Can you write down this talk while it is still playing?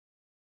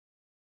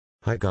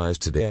Hi guys,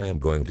 today I am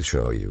going to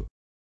show you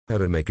how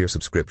to make your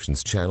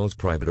subscriptions channels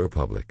private or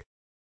public.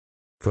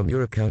 From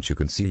your account you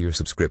can see your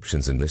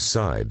subscriptions in this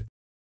side.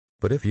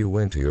 But if you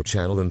went to your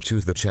channel and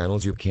choose the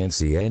channels, you can't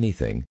see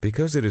anything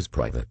because it is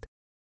private.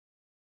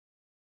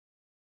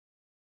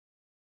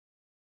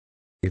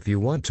 If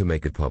you want to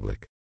make it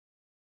public,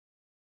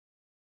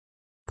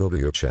 go to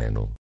your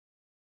channel.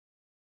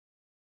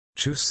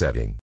 Choose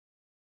Setting.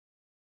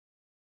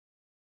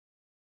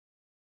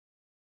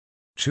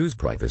 Choose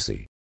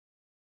Privacy.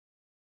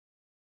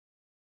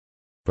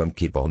 From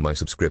Keep All My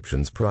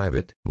Subscriptions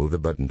Private, move the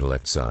button to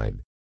left side.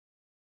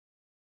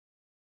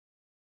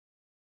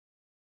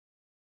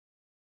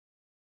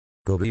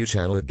 Go to your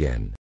channel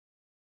again.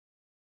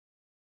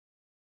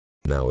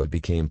 Now it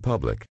became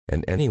public,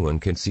 and anyone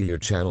can see your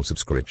channel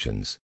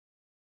subscriptions.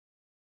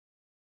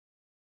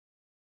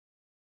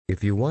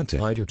 If you want to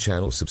hide your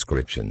channel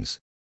subscriptions,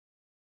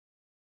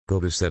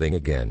 go to Setting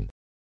again.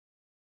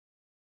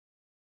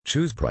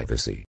 Choose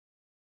Privacy.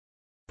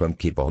 From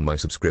Keep All My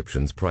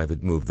Subscriptions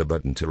Private, move the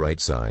button to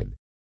right side.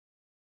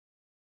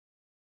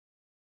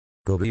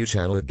 Go to your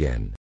channel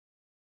again.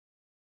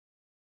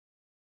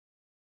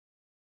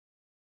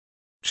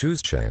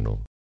 Choose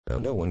Channel. Now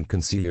no one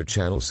can see your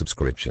channel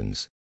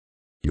subscriptions.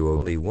 You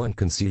only one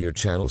can see your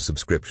channel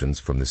subscriptions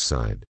from this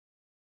side.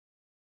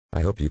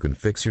 I hope you can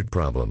fix your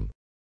problem.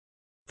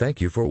 Thank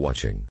you for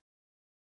watching.